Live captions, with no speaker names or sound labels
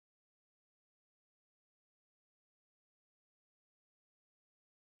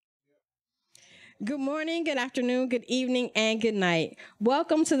Good morning, good afternoon, good evening, and good night.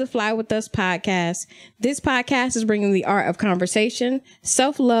 Welcome to the Fly With Us podcast. This podcast is bringing the art of conversation,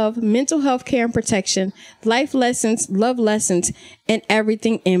 self-love, mental health care and protection, life lessons, love lessons, and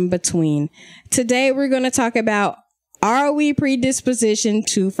everything in between. Today, we're going to talk about, are we predispositioned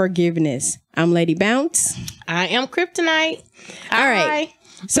to forgiveness? I'm Lady Bounce. I am Kryptonite. All right.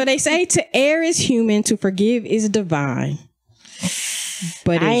 So they say to err is human, to forgive is divine.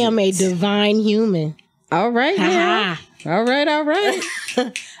 But I am a divine human. All right. Yeah. All right.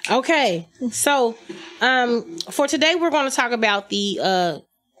 Okay. So, for today, we're going to talk about the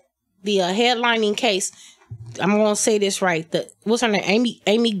headlining case. I'm going to say this right. What's her name?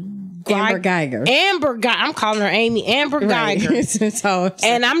 Amber Geiger. I'm calling her Amy. Amber Geiger.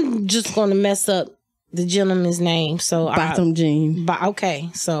 And I'm just going to mess up the gentleman's name. So Botham Jean. Okay.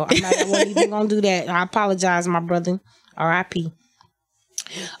 So I'm not even going to do that. I apologize, my brother. R.I.P.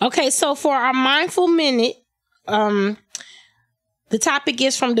 Okay, so for our mindful minute, the topic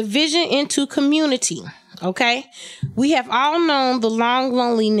is from division into community. Okay, we have all known the long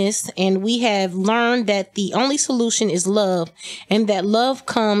loneliness, and we have learned that the only solution is love, and that love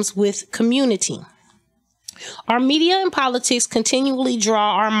comes with community. Our media and politics continually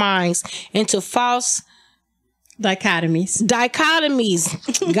draw our minds into false dichotomies.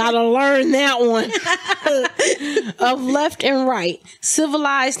 Gotta learn that one. Of left and right,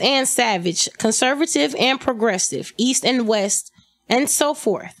 civilized and savage, conservative and progressive, east and west, and so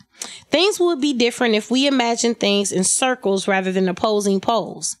forth. Things would be different if we imagined things in circles rather than opposing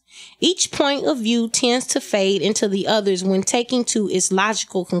poles. Each point of view tends to fade into the others when taken to its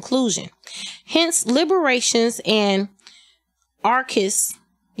logical conclusion. Hence, liberations and anarchists,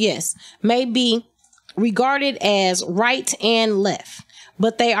 may be regarded as right and left,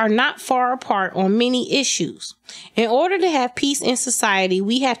 but they are not far apart on many issues. In order to have peace in society,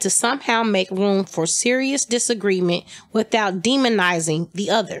 we have to somehow make room for serious disagreement without demonizing the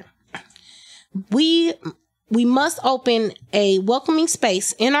other. We must open a welcoming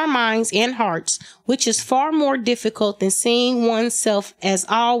space in our minds and hearts, which is far more difficult than seeing oneself as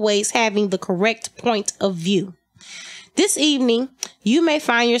always having the correct point of view. This evening, you may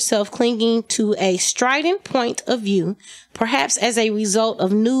find yourself clinging to a strident point of view, perhaps as a result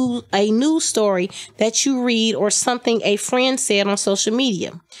of a news story that you read or something a friend said on social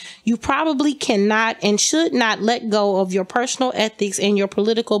media. You probably cannot and should not let go of your personal ethics and your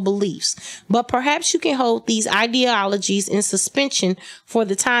political beliefs, but perhaps you can hold these ideologies in suspension for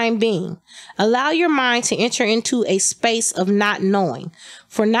the time being. Allow your mind to enter into a space of not knowing,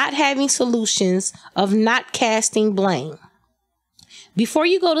 for not having solutions, of not casting blame. Before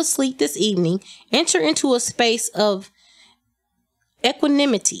you go to sleep this evening, enter into a space of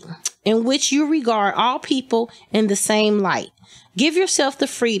equanimity in which you regard all people in the same light. Give yourself the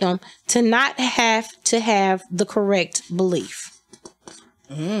freedom to not have to have the correct belief.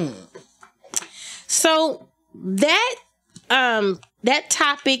 So that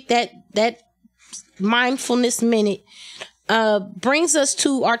topic, that mindfulness minute, brings us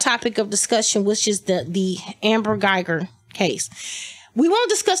to our topic of discussion, which is the Amber Geiger case. We won't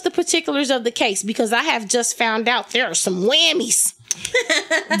discuss the particulars of the case because I have just found out there are some whammies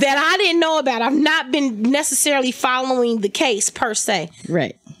that I didn't know about. I've not been necessarily following the case per se.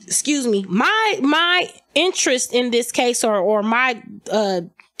 Right. Excuse me. My interest in this case, or my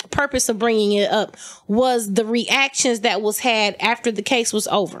purpose of bringing it up, was the reactions that was had after the case was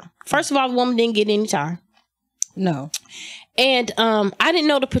over. First of all, the woman didn't get any time. No. And I didn't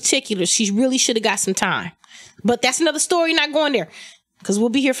know the particulars. She really should have got some time. But that's another story, not going there, because we'll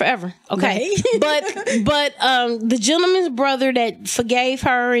be here forever. Okay. Right. but the gentleman's brother that forgave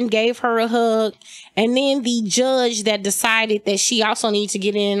her and gave her a hug, and then the judge that decided that she also needs to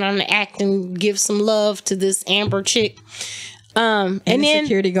get in on the act and give some love to this Amber chick. And then the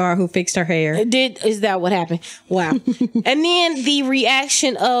security guard who fixed her hair. Is that what happened? Wow. And then the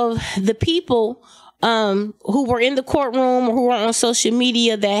reaction of the people who were in the courtroom or who were on social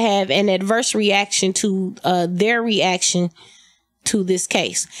media that have an adverse reaction to their reaction to this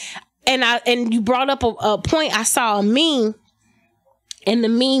case. And you brought up a point. I saw a meme, and the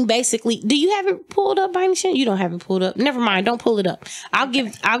meme basically, do you have it pulled up by any chance? You don't have it pulled up. Never mind. Don't pull it up. I'll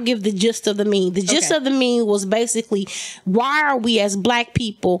give the gist of the meme. The gist of the meme was basically, why are we as Black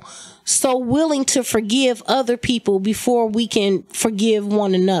people so willing to forgive other people before we can forgive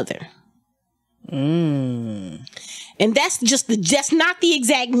one another? And that's not the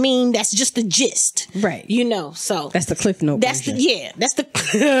exact meme. That's just the gist, right? So that's the Cliff Note. That's version. That's the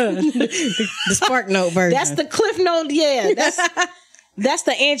the Spark Note version. That's the Cliff Note. Yeah, that's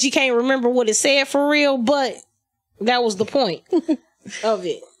the Angie can't remember what it said for real, but that was the point of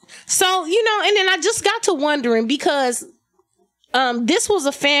it. So, you know, and then I just got to wondering because this was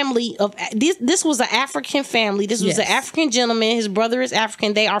a family of this was an African family. This was an African gentleman. His brother is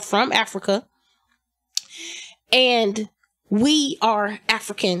African. They are from Africa. And we are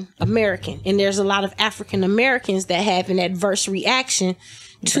African American. And there's a lot of African Americans that have an adverse reaction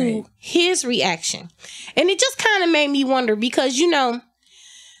to his reaction. And it just kind of made me wonder because, you know,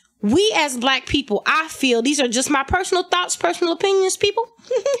 we as Black people, I feel, these are just my personal thoughts, personal opinions, people.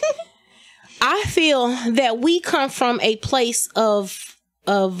 I feel that we come from a place of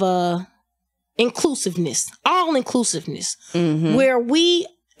inclusiveness, all inclusiveness, where we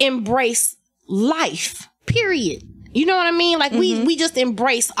embrace life, period. You know what I mean? Like we just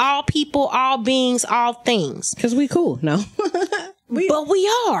embrace all people, all beings, all things. Because we cool, no? But we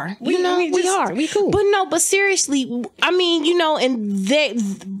are. We are. We cool. But seriously, I mean, you know, and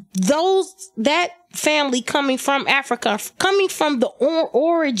that family coming from Africa, coming from the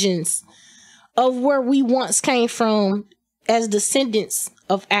origins of where we once came from as descendants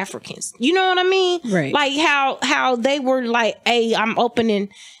of Africans. You know what I mean? Right. Like how they were like, hey, I'm opening,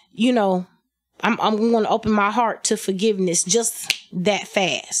 you know, I'm going to open my heart to forgiveness just that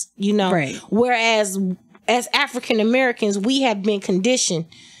fast, you know? Right. Whereas as African Americans, we have been conditioned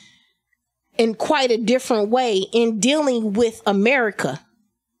in quite a different way in dealing with America.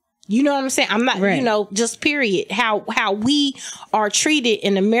 You know what I'm saying? I'm not, you know, just period. How we are treated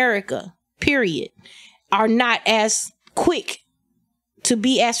in America, period, are not as quick to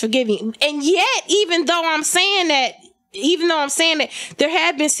be as forgiving. And yet, even though I'm saying that, there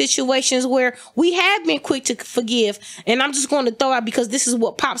have been situations where we have been quick to forgive. And I'm just going to throw out, because this is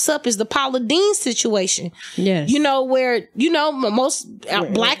what pops up, is the Paula Deen situation. Yes. You know, where, you know, most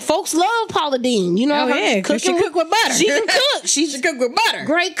Black folks love Paula Deen. You know, she cook with butter. She can cook. She cook with butter.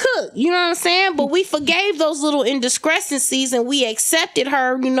 Great cook. You know what I'm saying? But we forgave those little indiscrepancies and we accepted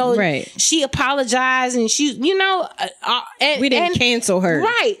her, you know. Right. She apologized and she, you know. We didn't cancel her.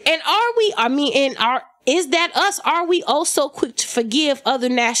 Right. And is that us? Are we also quick to forgive other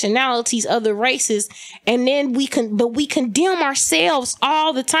nationalities, other races? And then we condemn ourselves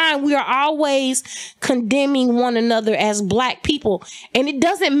all the time. We are always condemning one another as Black people. And it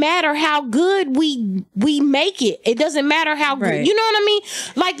doesn't matter how good we make it. It doesn't matter how good, you know what I mean?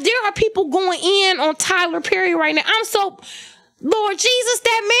 Like, there are people going in on Tyler Perry right now. Lord Jesus,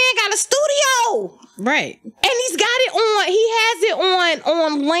 that man got a studio. Right. And he has it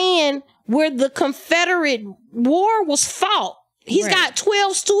on land where the Confederate War was fought. He's got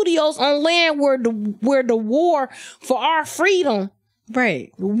 12 studios on land where the war for our freedom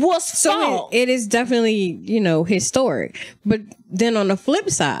was fought. It is definitely, you know, historic. But then on the flip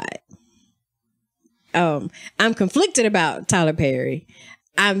side, I'm conflicted about Tyler Perry.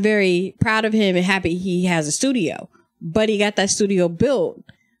 I'm very proud of him and happy he has a studio. But he got that studio built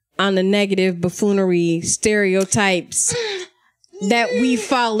on the negative buffoonery stereotypes that we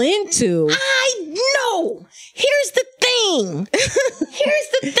fall into. I know. Here's the thing.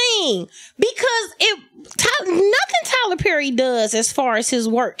 Because nothing Tyler Perry does as far as his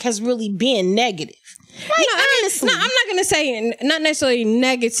work has really been negative. Like, honestly. I'm not going to say not necessarily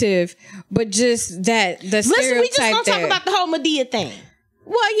negative, but just that the stereotype. Listen, we just going to talk about the whole Medea thing.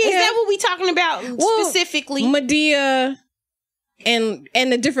 Well, yeah. Is that what we talking about specifically? Medea and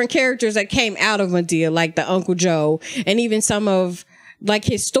the different characters that came out of Medea, like the Uncle Joe, and even some of like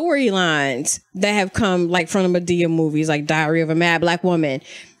his storylines that have come like from the Medea movies, like Diary of a Mad Black Woman.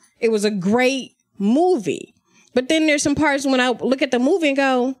 It was a great movie. But then there's some parts when I look at the movie and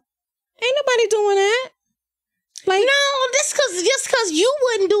go, ain't nobody doing that. Like, no, just because you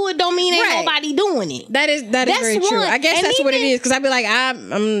wouldn't do it don't mean ain't nobody doing it. That is very true. I guess that's what it is, because I'd be like,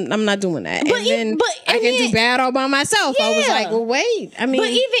 I'm not doing that. But I can do bad all by myself. Yeah. I was like, well, wait. I mean, but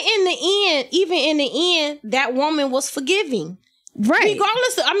even in the end, that woman was forgiving. Right.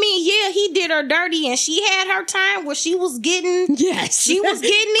 Regardless of, he did her dirty and she had her time where she was getting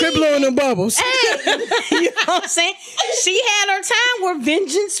quit blowing them bubbles. Hey, you know what I'm saying? She had her time where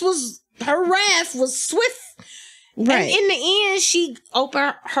her wrath was swift. Right. And in the end, she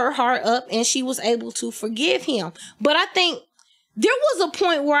opened her heart up and she was able to forgive him. But I think there was a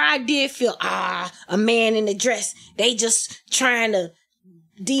point where I did feel, a man in a dress, they just trying to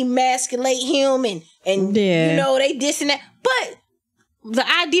demasculate him and you know, they this and that. But the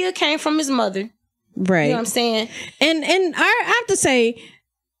idea came from his mother. Right. You know what I'm saying? And I have to say,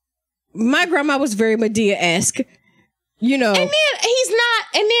 my grandma was very Medea-esque. You know, and then he's not,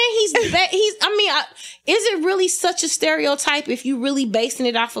 and then is it really such a stereotype if you really basing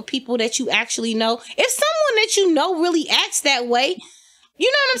it off of people that you actually know? If someone that you know really acts that way,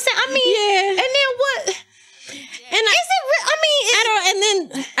 you know what I'm saying? Yeah. And then what? And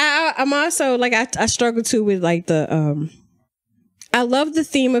I'm also like I struggle too with like the I love the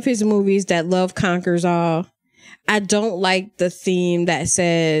theme of his movies that love conquers all. I don't like the theme that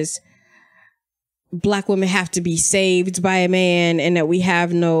says Black women have to be saved by a man and that we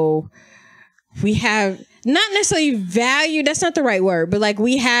have not necessarily value. That's not the right word, but like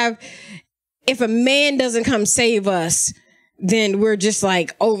if a man doesn't come save us, then we're just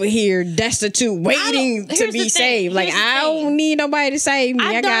like over here destitute, waiting to be saved. Like I don't need nobody to save me.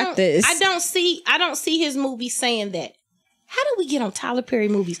 I got this. I don't see his movie saying that. How do we get on Tyler Perry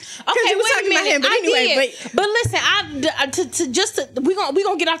movies? Okay, wait a minute. But anyway, but listen, we're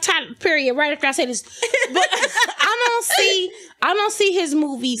gonna get off Tyler Perry right after I say this. But I don't see his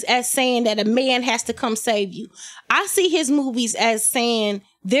movies as saying that a man has to come save you. I see his movies as saying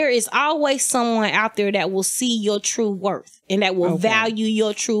there is always someone out there that will see your true worth and that will value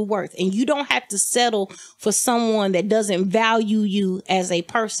your true worth. And you don't have to settle for someone that doesn't value you as a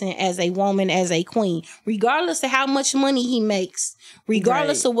person, as a woman, as a queen, regardless of how much money he makes,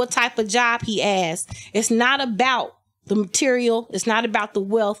 regardless of what type of job he has. It's not about the material. It's not about the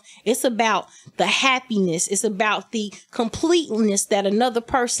wealth. It's about the happiness. It's about the completeness that another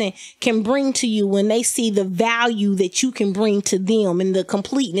person can bring to you when they see the value that you can bring to them and the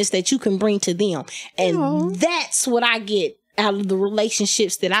completeness that you can bring to them. And that's what I get out of the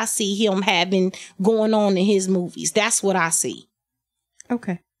relationships that I see him having going on in his movies. That's what I see.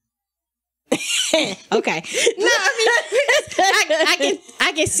 Okay. Okay. No, I mean,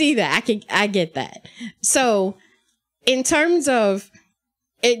 I can see that. I get that. So, in terms of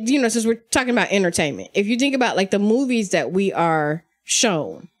it, since we're talking about entertainment, if you think about like the movies that we are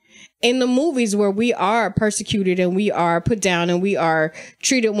shown, in the movies where we are persecuted and we are put down and we are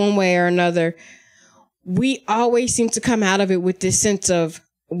treated one way or another, we always seem to come out of it with this sense of,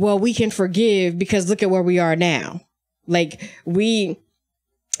 well, we can forgive because look at where we are now. Like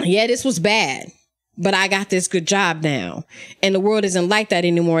this was bad, but I got this good job now. And the world isn't like that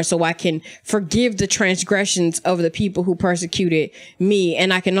anymore. So I can forgive the transgressions of the people who persecuted me.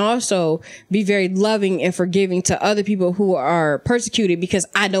 And I can also be very loving and forgiving to other people who are persecuted because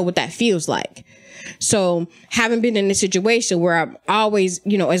I know what that feels like. So having been in a situation where I'm always,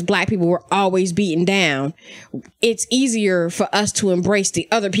 as Black people, we're always beaten down, it's easier for us to embrace the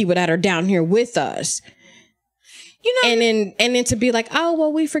other people that are down here with us. And then to be like, oh,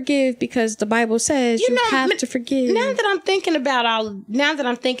 well, we forgive because the Bible says you have to forgive. Now that I'm thinking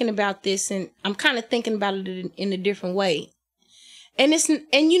about this, and I'm kind of thinking about it in a different way. And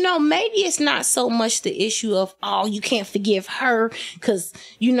maybe it's not so much the issue of, oh, you can't forgive her because,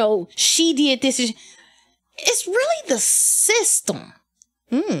 she did this. It's really the system.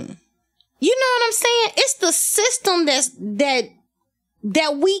 You know what I'm saying? It's the system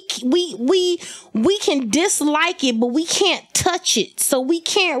that we can dislike it, but we can't touch it. So we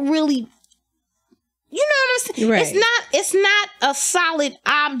can't really, you know what I'm saying? Right. It's not a solid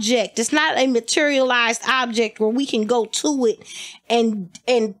object. It's not a materialized object where we can go to it and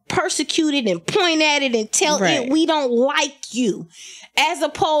persecute it and point at it and tell it we don't like you. As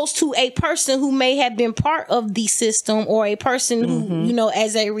opposed to a person who may have been part of the system or a person who,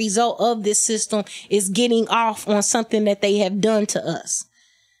 as a result of this system is getting off on something that they have done to us.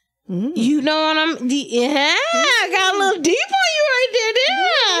 You know what I got a little deep on you right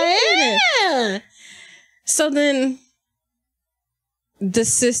there. Yeah. So then the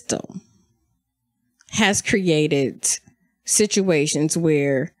system has created situations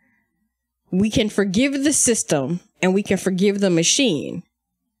where we can forgive the system and we can forgive the machine,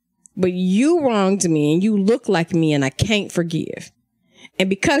 but you wronged me and you look like me and I can't forgive. And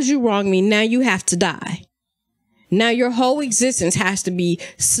because you wronged me, now you have to die. Now your whole existence has to be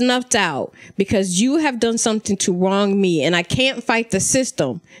snuffed out because you have done something to wrong me and I can't fight the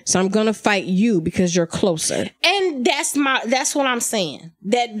system. So I'm going to fight you because you're closer. And that's what I'm saying.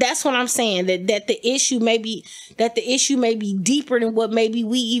 That's what I'm saying. That the issue may be deeper than what maybe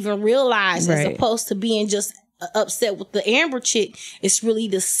we even realize, as opposed to being just upset with the Amber chick. It's really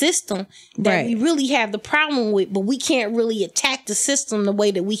the system that we really have the problem with, but we can't really attack the system the way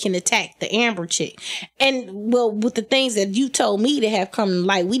that we can attack the Amber chick. And well, with the things that you told me to have come to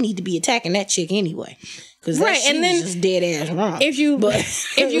light, we need to be attacking that chick anyway. Because that shit and then was just dead ass wrong. If you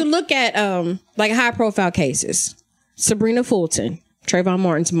look at like high profile cases, Sabrina Fulton, Trayvon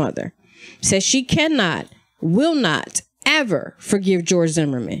Martin's mother, says she will not ever forgive George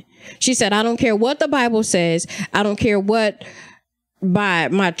Zimmerman. She said, I don't care what the Bible says. I don't care what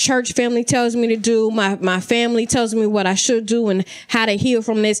my church family tells me to do. My family tells me what I should do and how to heal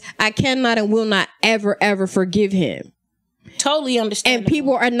from this. I cannot and will not ever forgive him. Totally understand. And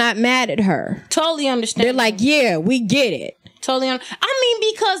people are not mad at her. Totally understand. They're like, yeah, we get it. Totally. I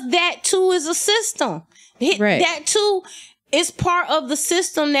mean, because that too is a system. Right. That too is part of the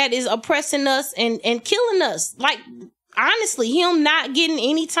system that is oppressing us and killing us. Like, honestly, him not getting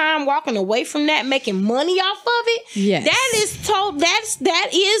any time, walking away from that, making money off of it. Yes. That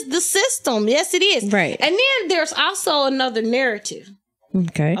is the system. Yes, it is. Right. And then there's also another narrative.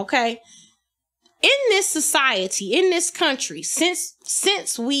 Okay. Okay. In this society, in this country,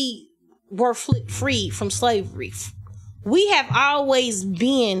 since we were freed from slavery, we have always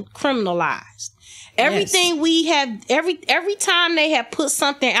been criminalized. Everything we have, every time they have put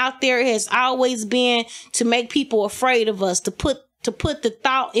something out there, it has always been to make people afraid of us, to put the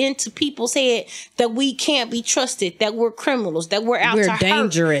thought into people's head that we can't be trusted, that we're criminals, that we're out to hurt. We're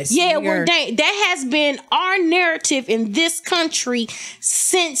dangerous. Yeah, that has been our narrative in this country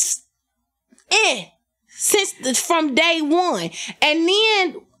since from day one. And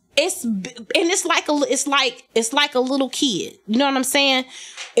then it's like a little kid. You know what I'm saying?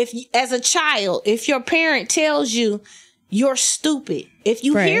 As a child, if your parent tells you you're stupid, if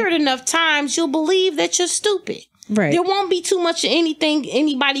you hear it enough times, you'll believe that you're stupid. Right. There won't be too much of anything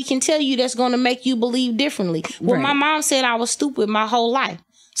anybody can tell you that's going to make you believe differently. Well, my mom said I was stupid my whole life.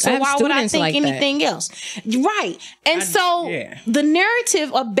 So why would I think anything else? Right. And the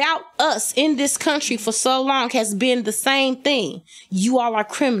narrative about us in this country for so long has been the same thing. You all are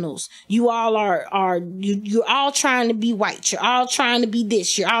criminals. You all you're all trying to be white. You're all trying to be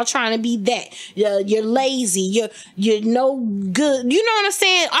this. You're all trying to be that. You're lazy. You're no good. You know what I'm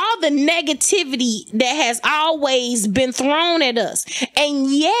saying? All the negativity that has always been thrown at us.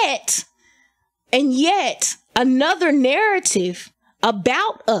 And yet another narrative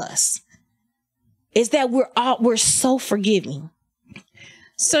about us is that we're so forgiving.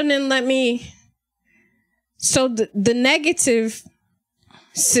 So then the negative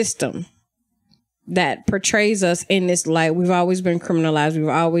system that portrays us in this light, we've always been criminalized, we've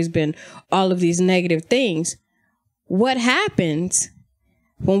always been all of these negative things. What happens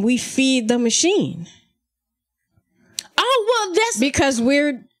when we feed the machine? Oh, well, that's because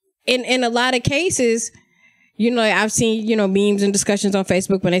we're in a lot of cases. You know, I've seen, memes and discussions on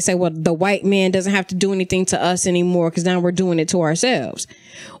Facebook when they say, well, the white man doesn't have to do anything to us anymore because now we're doing it to ourselves.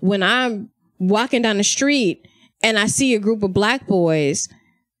 When I'm walking down the street and I see a group of black boys,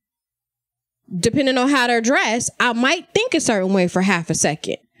 depending on how they're dressed, I might think a certain way for half a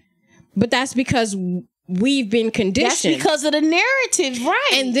second. But that's because we've been conditioned. That's because of the narrative,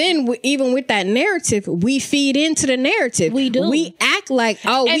 right? And then even with that narrative, we feed into the narrative. We do. We act like,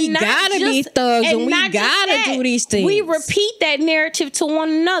 we gotta be thugs and we gotta do these things. We repeat that narrative to one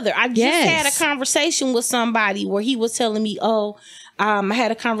another. I just had a conversation with somebody where he was telling me, I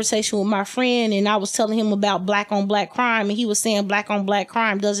had a conversation with my friend and I was telling him about black on black crime, and he was saying black on black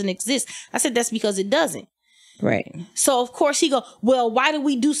crime doesn't exist. I said, that's because it doesn't. Right. So of course he go, well, why do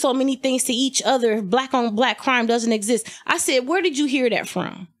we do so many things to each other if black on black crime doesn't exist? I said, where did you hear that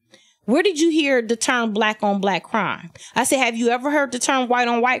from? Where did you hear the term black on black crime? I said, have you ever heard the term white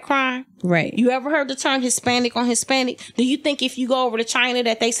on white crime? Right. You ever heard the term Hispanic on Hispanic? Do you think if you go over to China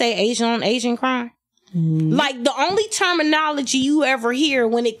that they say Asian on Asian crime? Like the only terminology you ever hear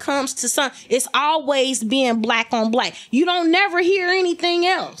when it comes to it's always being black on black. You don't never hear anything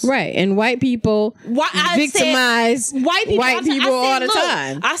else. Right. And white people victimize white people all the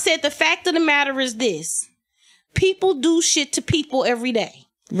time. I said the fact of the matter is this. People do shit to people every day.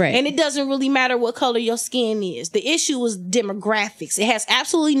 Right. And it doesn't really matter what color your skin is. The issue is demographics. It has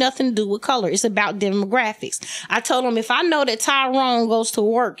absolutely nothing to do with color. It's about demographics. I told him if I know that Tyrone goes to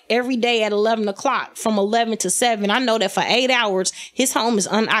work every day at 11 o'clock from 11 to 7, I know that for 8 hours, his home is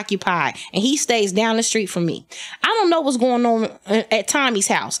unoccupied and he stays down the street from me. I don't know what's going on at Tommy's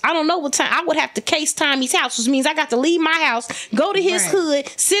house. I don't know what time. I would have to case Tommy's house, which means I got to leave my house, go to his hood,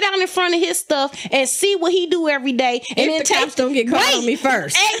 sit down in front of his stuff and see what he do every day. And then the cops don't get caught on me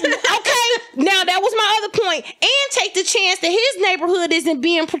first. Okay, now that was my other point. And take the chance that his neighborhood isn't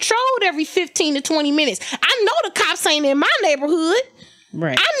being patrolled every 15 to 20 minutes. I know the cops ain't in my neighborhood.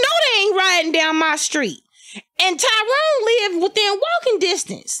 Right. I know they ain't riding down my street. And Tyrone lived within walking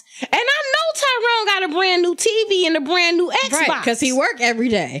distance. And I know Tyrone got a brand new TV and a brand new Xbox. Right, because he work every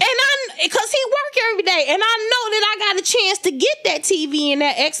day. Because he work every day. And I know that I got a chance to get that TV and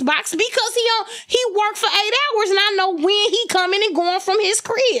that Xbox because he worked for 8 hours and I know when he coming and going from his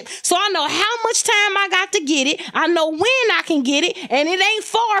crib. So I know how much time I got to get it. I know when I can get it. And it ain't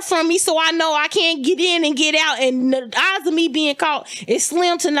far from me. So I know I can't get in and get out. And the odds of me being caught is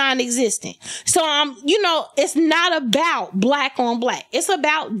slim to non-existent. So, it's not about black on black. It's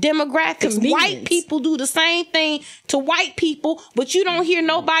about demographics. White people do the same thing to white people, but you don't hear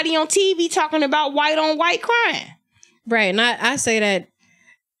nobody on TV talking about white on white crime. Right. And I say that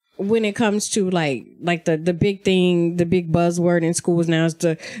when it comes to like the big thing, the big buzzword in schools now is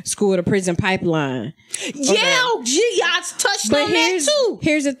the school to prison pipeline. Yeah, I touched on that too.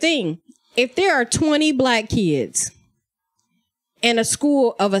 Here's the thing. If there are 20 black kids in a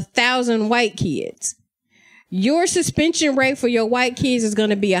school of 1,000 white kids, your suspension rate for your white kids is going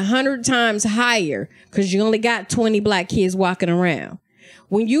to be 100 times higher because you only got 20 black kids walking around.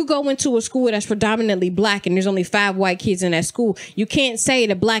 When you go into a school that's predominantly black and there's only 5 white kids in that school, you can't say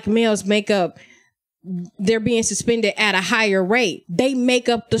that black males make up, they're being suspended at a higher rate. They make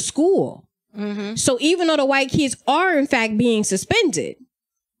up the school. Mm-hmm. So even though the white kids are in fact being suspended,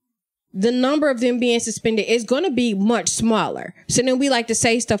 the number of them being suspended is going to be much smaller. So then we like to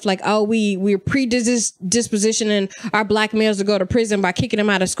say stuff like, oh, we're predispositioning our black males to go to prison by kicking them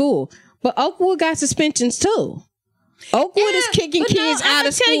out of school. But Oakwood got suspensions too. Oakwood is kicking kids out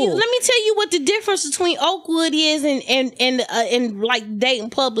of school. Let me tell you what the difference between Oakwood is and like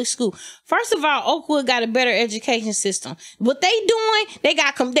Dayton public school. First of all, Oakwood got a better education system. What they doing? They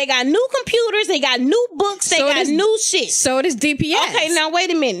got new computers. They got new books. They got new shit. So does DPS. Okay, now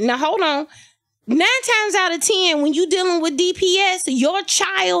wait a minute. Now hold on. 9 times out of 10, when you dealing with DPS, your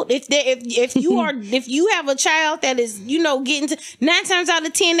child, if you have a child that is, getting to 9 times out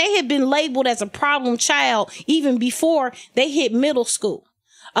of 10, they have been labeled as a problem child even before they hit middle school.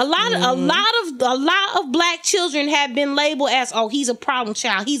 A lot of black children have been labeled as, oh, he's a problem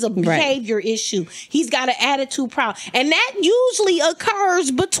child. He's a behavior issue. He's got an attitude problem. And that usually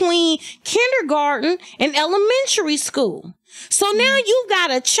occurs between kindergarten and elementary school. So now you've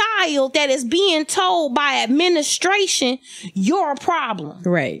got a child that is being told by administration, you're a problem.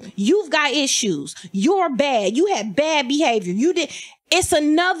 Right. You've got issues. You're bad. You have bad behavior. It's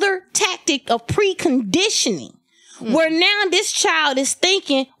another tactic of preconditioning where now this child is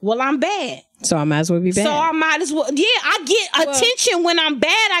thinking, well, I'm bad. So I might as well be bad. So I might as well. Yeah, I get attention when I'm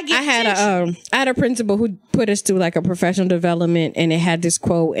bad. I had a principal who put us through like a professional development, and it had this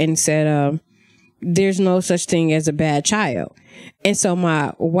quote and said, there's no such thing as a bad child. And so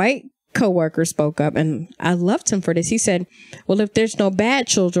my white coworker spoke up, and I loved him for this. He said, well, if there's no bad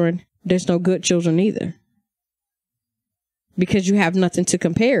children, there's no good children either. Because you have nothing to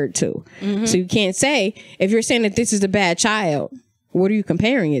compare it to. Mm-hmm. So you can't say, if you're saying that this is a bad child, what are you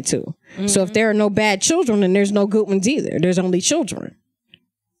comparing it to? Mm-hmm. So if there are no bad children, then there's no good ones either. There's only children.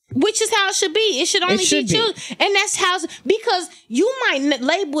 Which is how it should be. It should only be children. And that's how, because you might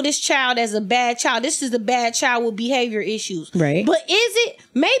label this child as a bad child. This is a bad child with behavior issues. Right. But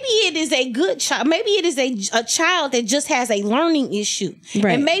maybe it is a good child. Maybe it is a child that just has a learning issue.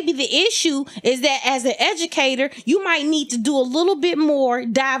 Right. And maybe the issue is that as an educator, you might need to do a little bit more,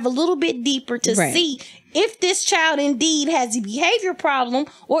 dive a little bit deeper to see if this child indeed has a behavior problem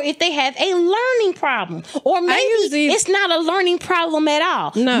or if they have a learning problem. Or maybe it's not a learning problem at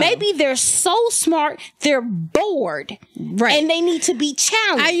all. No. Maybe they're so smart, they're bored. Right. And they need to be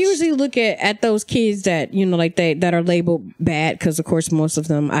challenged. I usually look at those kids that, that are labeled bad, because of course most of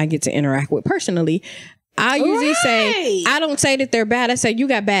them I get to interact with personally. I usually say, I don't say that they're bad. I say you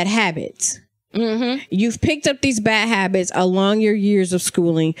got bad habits. Mm-hmm. You've picked up these bad habits along your years of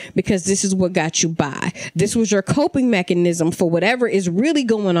schooling because this is what got you by. This was your coping mechanism for whatever is really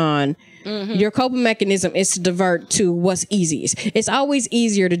going on. Mm-hmm. Your coping mechanism is to divert to what's easiest. It's always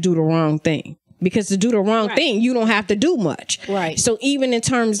easier to do the wrong thing, because to do the wrong thing, you don't have to do much. Right. So even in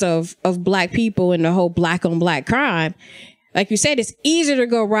terms of black people and the whole black on black crime, like you said, it's easier to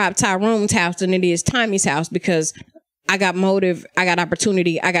go rob Tyrone's house than it is Tommy's house, because I got motive, I got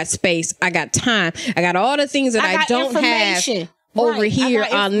opportunity, I got space, I got time, I got all the things that I don't have over here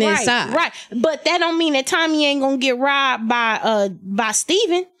on this side. Right. But that don't mean that Tommy ain't gonna get robbed by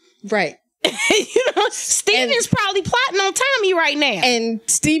Steven. Right. Steven's probably plotting on Tommy right now. And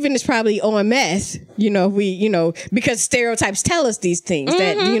Steven is probably on meth, because stereotypes tell us these things,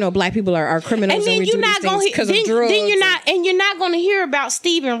 that, black people are criminals, and we do these things because of drugs. You're not going to hear about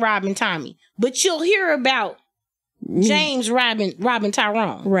Steven robbing Tommy, but you'll hear about James robbing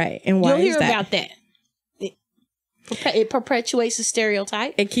Tyrone. Right. And why you'll hear about that. It perpetuates the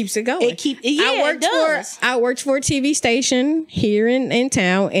stereotype. It keeps it going. I worked for a TV station here in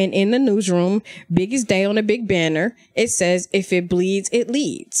town, and in the newsroom, biggest day on a big banner, it says, if it bleeds, it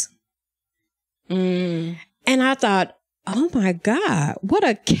leads. And I thought, oh my God, what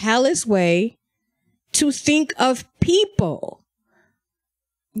a callous way to think of people.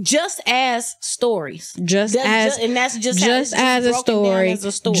 Just as stories, just as a story,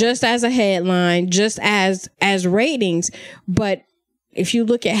 just as a headline, just as ratings. But if you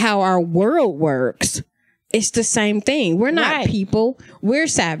look at how our world works, it's the same thing. We're not people. We're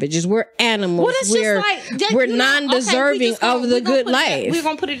savages. We're animals. Well, it's we're just like, we're non-deserving of the good life. We're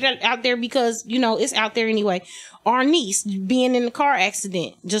gonna put it out there because it's out there anyway. Our niece being in a car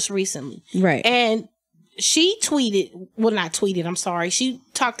accident just recently, right? And she tweeted, well, not tweeted. I'm sorry. She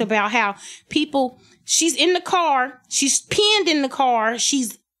talked about how people. She's in the car. She's pinned in the car.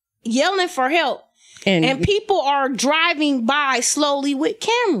 She's yelling for help. And people are driving by slowly with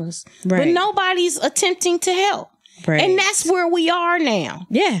cameras, but nobody's attempting to help. Right. And that's where we are now.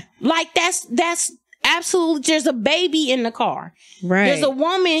 Yeah. Like that's absolutely, there's a baby in the car. Right. There's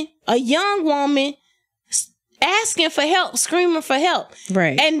a young woman asking for help, screaming for help.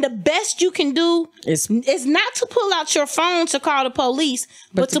 Right. And the best you can do is not to pull out your phone to call the police,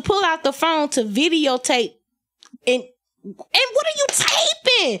 but to pull out the phone to videotape and what are you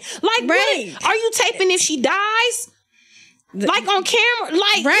taping? Like, what are you taping if she dies? Like on camera,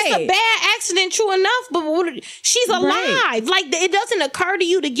 like it's a bad accident, true enough, but she's alive. Like it doesn't occur to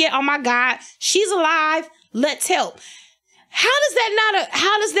you to get, oh my God, she's alive. Let's help. How does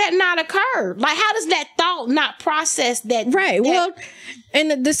that not occur? Like, how does that thought not process that? Right. Well,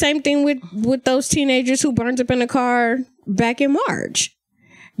 and the same thing with those teenagers who burned up in a car back in March.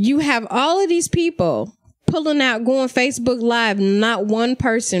 You have all of these people pulling out, going Facebook Live. Not one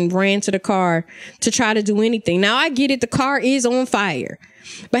person ran to the car to try to do anything. Now, I get it. The car is on fire.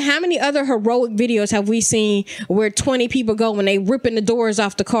 But how many other heroic videos have we seen where 20 people go when they ripping the doors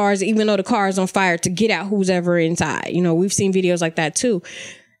off the cars, even though the car is on fire, to get out who's ever inside? We've seen videos like that too.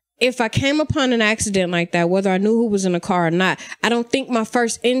 If I came upon an accident like that, whether I knew who was in the car or not, I don't think my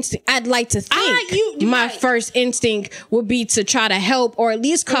first instinct, I'd like to think my first instinct would be to try to help or at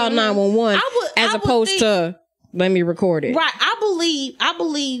least call 911 as opposed to let me record it. Right. I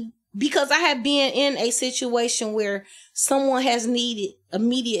believe because I have been in a situation where someone has needed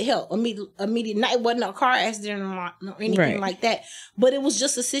immediate help, immediate, not, it wasn't a car accident or anything like that, but it was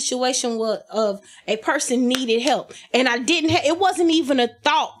just a situation of a person needed help. And I it wasn't even a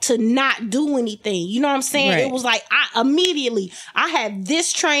thought to not do anything. You know what I'm saying? Right. It was like, I have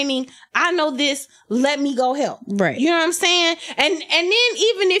this training. I know this. Let me go help. Right. You know what I'm saying? And then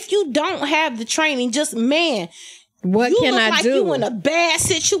even if you don't have the training, just what can I do? You in a bad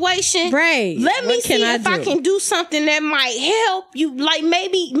situation, right? Let me see if I can do something that might help you. Like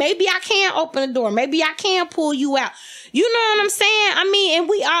maybe I can open the door. Maybe I can pull you out. You know what I'm saying? I mean, and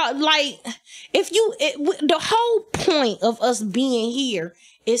we are like, the whole point of us being here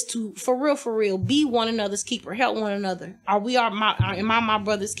is to, for real, be one another's keeper, help one another. Am I my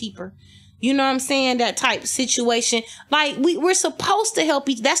brother's keeper? You know what I'm saying? That type of situation. Like we're supposed to help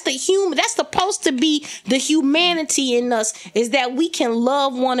each. That's supposed to be the humanity in us, is that we can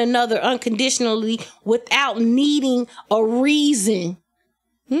love one another unconditionally without needing a reason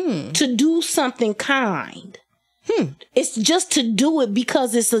to do something kind. It's just to do it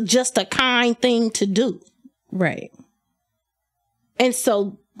because it's just a kind thing to do. Right. And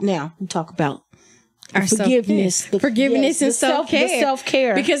so now we talk about our forgiveness and self-care. The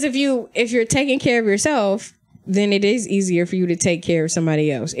self-care. Because if you're taking care of yourself, then it is easier for you to take care of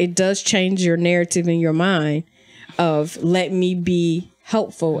somebody else. It does change your narrative in your mind of let me be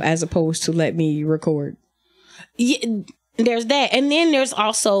helpful as opposed to let me record. Yeah, there's that. And then there's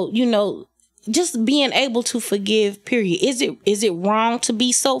also, just being able to forgive, period. Is it wrong to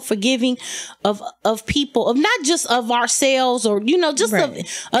be so forgiving of people, of not just of ourselves or, just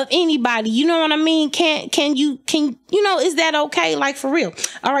of anybody? You know what I mean? Can you, is that okay? Like, for real.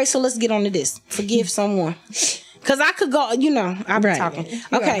 All right. So let's get on to this. Forgive someone. Cause I could go, I've been talking.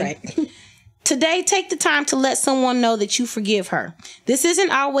 Okay. Today, take the time to let someone know that you forgive her. This isn't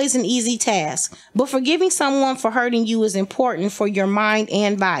always an easy task, but forgiving someone for hurting you is important for your mind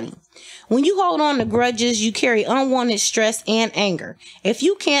and body. When you hold on to grudges, you carry unwanted stress and anger. If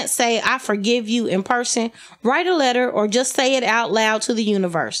you can't say, I forgive you in person, write a letter or just say it out loud to the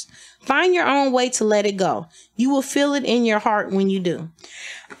universe. Find your own way to let it go. You will feel it in your heart when you do.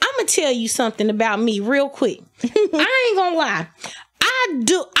 I'm going to tell you something about me real quick. I ain't going to lie.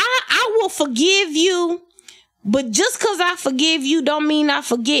 I will forgive you, but just because I forgive you don't mean I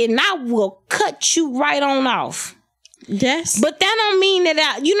forget, and I will cut you right on off. Yes. But that don't mean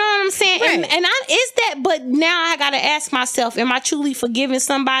that you know what I'm saying? Right. But now I gotta ask myself, am I truly forgiving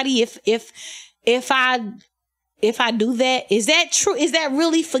somebody if I do that? Is that true? Is that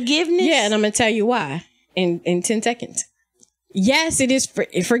really forgiveness? Yeah, and I'm gonna tell you why in 10 seconds. Yes, it is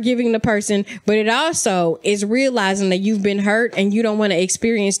forgiving the person, but it also is realizing that you've been hurt and you don't want to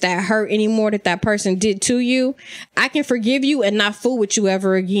experience that hurt anymore that person did to you. I can forgive you and not fool with you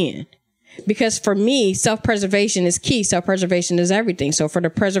ever again. Because for me, self-preservation is key. Self-preservation is everything. So for the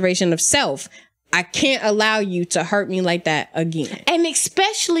preservation of self, I can't allow you to hurt me like that again. And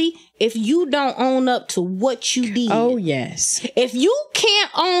especially if you don't own up to what you did. Oh, yes. If you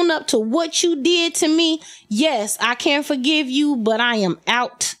can't own up to what you did to me, yes, I can forgive you, but I am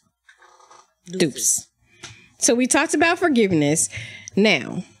out. Deuce. So we talked about forgiveness.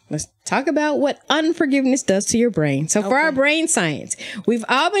 Now, let's talk about what unforgiveness does to your brain. So for our brain science, we've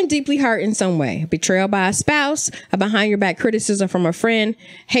all been deeply hurt in some way. Betrayal by a spouse, a behind your back criticism from a friend,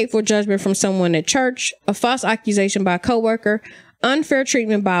 hateful judgment from someone at church, a false accusation by a coworker, unfair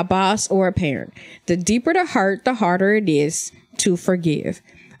treatment by a boss or a parent. The deeper the hurt, the harder it is to forgive.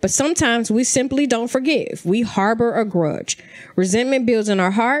 But sometimes we simply don't forgive. We harbor a grudge. Resentment builds in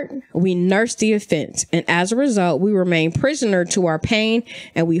our heart. We nurse the offense. And as a result, we remain prisoner to our pain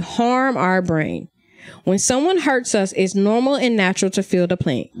and we harm our brain. When someone hurts us, it's normal and natural to feel the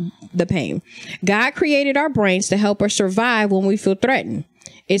pain. God created our brains to help us survive when we feel threatened.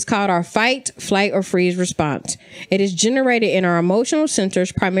 It's called our fight, flight, or freeze response. It is generated in our emotional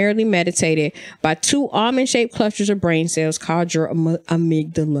centers, primarily mediated by two almond-shaped clusters of brain cells called your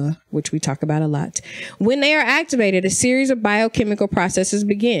amygdala, which we talk about a lot. When they are activated, a series of biochemical processes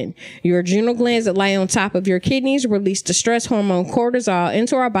begin. Your adrenal glands that lie on top of your kidneys release the stress hormone cortisol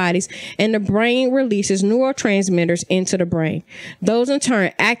into our bodies, and the brain releases neurotransmitters into the brain. Those in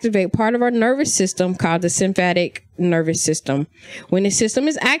turn activate part of our nervous system called the sympathetic nervous system. When the system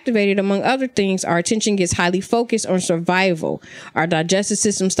is activated, among other things, our attention gets highly focused on survival. Our digestive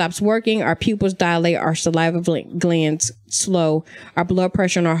system stops working, our pupils dilate, our saliva glands slow, our blood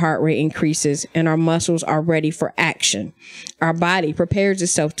pressure and our heart rate increases, and our muscles are ready for action. Our body prepares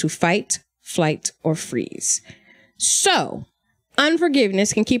itself to fight, flight, or freeze. So,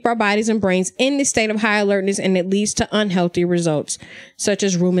 unforgiveness can keep our bodies and brains in this state of high alertness, and it leads to unhealthy results, such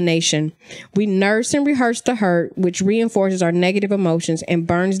as rumination. We nurse and rehearse the hurt, which reinforces our negative emotions and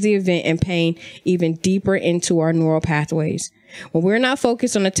burns the event and pain even deeper into our neural pathways. When we're not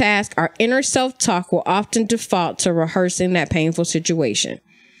focused on the task, our inner self-talk will often default to rehearsing that painful situation.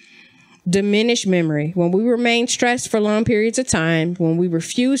 Diminished memory. When we remain stressed for long periods of time, when we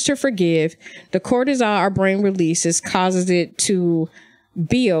refuse to forgive, the cortisol our brain releases causes it to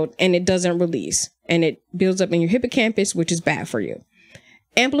build and it doesn't release. And it builds up in your hippocampus, which is bad for you.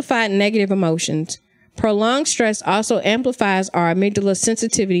 Amplified negative emotions. Prolonged stress also amplifies our amygdala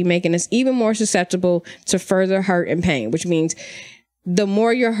sensitivity, making us even more susceptible to further hurt and pain, which means the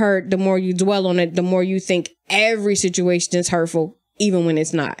more you're hurt, the more you dwell on it, the more you think every situation is hurtful, even when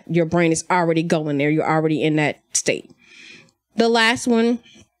it's not. Your brain is already going there. You're already in that state. The last one,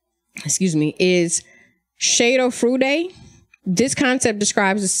 is Schadenfreude. This concept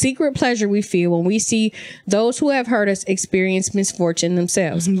describes the secret pleasure we feel when we see those who have hurt us experience misfortune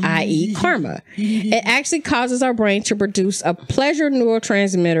themselves, i.e. karma. It actually causes our brain to produce a pleasure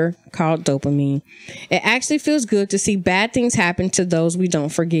neurotransmitter called dopamine. It actually feels good to see bad things happen to those we don't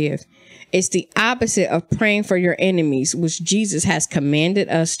forgive. It's the opposite of praying for your enemies, which Jesus has commanded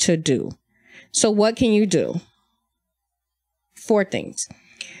us to do. So what can you do? 4 things.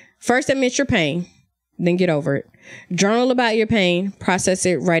 First, admit your pain, then get over it. Journal about your pain, process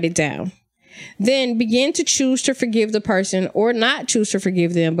it, write it down. Then begin to choose to forgive the person, or not choose to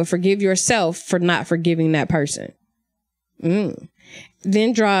forgive them, but forgive yourself for not forgiving that person.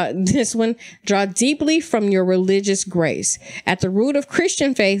 Then draw deeply from your religious grace. At the root of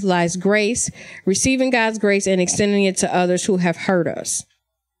Christian faith lies grace, receiving God's grace and extending it to others who have hurt us.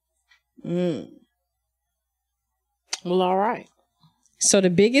 Well, all right. So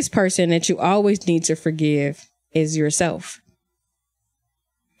the biggest person that you always need to forgive is yourself.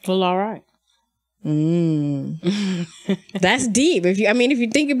 Well, all right. That's deep. If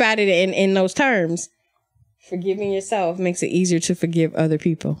you think about it in those terms, forgiving yourself makes it easier to forgive other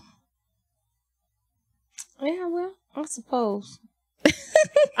people. Yeah, well, I suppose.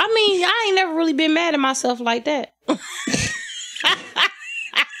 I ain't never really been mad at myself like that.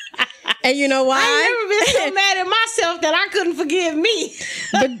 And you know why? I ain't never been so mad at myself that I couldn't forgive me.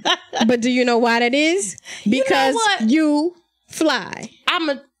 but do you know why that is? Because you fly.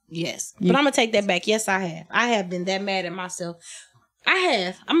 Yes. But I'm going to take that back. Yes, I have. I have been that mad at myself. I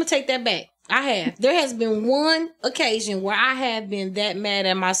have. I'm going to take that back. I have. There has been one occasion where I have been that mad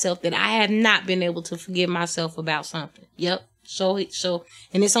at myself that I have not been able to forgive myself about something. Yep. So,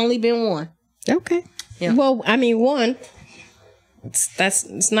 and it's only been one. Okay. Yep. Well, one,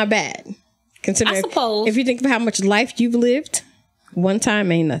 it's not bad. Consider, I suppose. If you think of how much life you've lived, one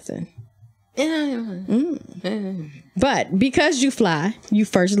time ain't nothing. But because you fly, you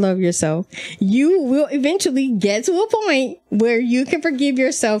first love yourself, you will eventually get to a point where you can forgive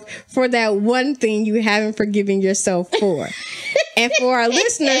yourself for that one thing you haven't forgiven yourself for. And for our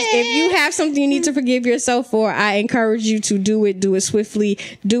listeners, if you have something you need to forgive yourself for, I encourage you to do it swiftly,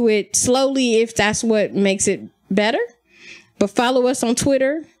 do it slowly if that's what makes it better. But follow us on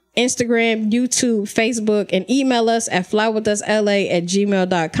Twitter, Instagram, YouTube, Facebook, and email us at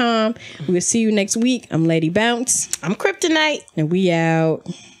flywithusla@gmail.com. We'll see you next week. I'm Lady Bounce. I'm Kryptonite. And we out.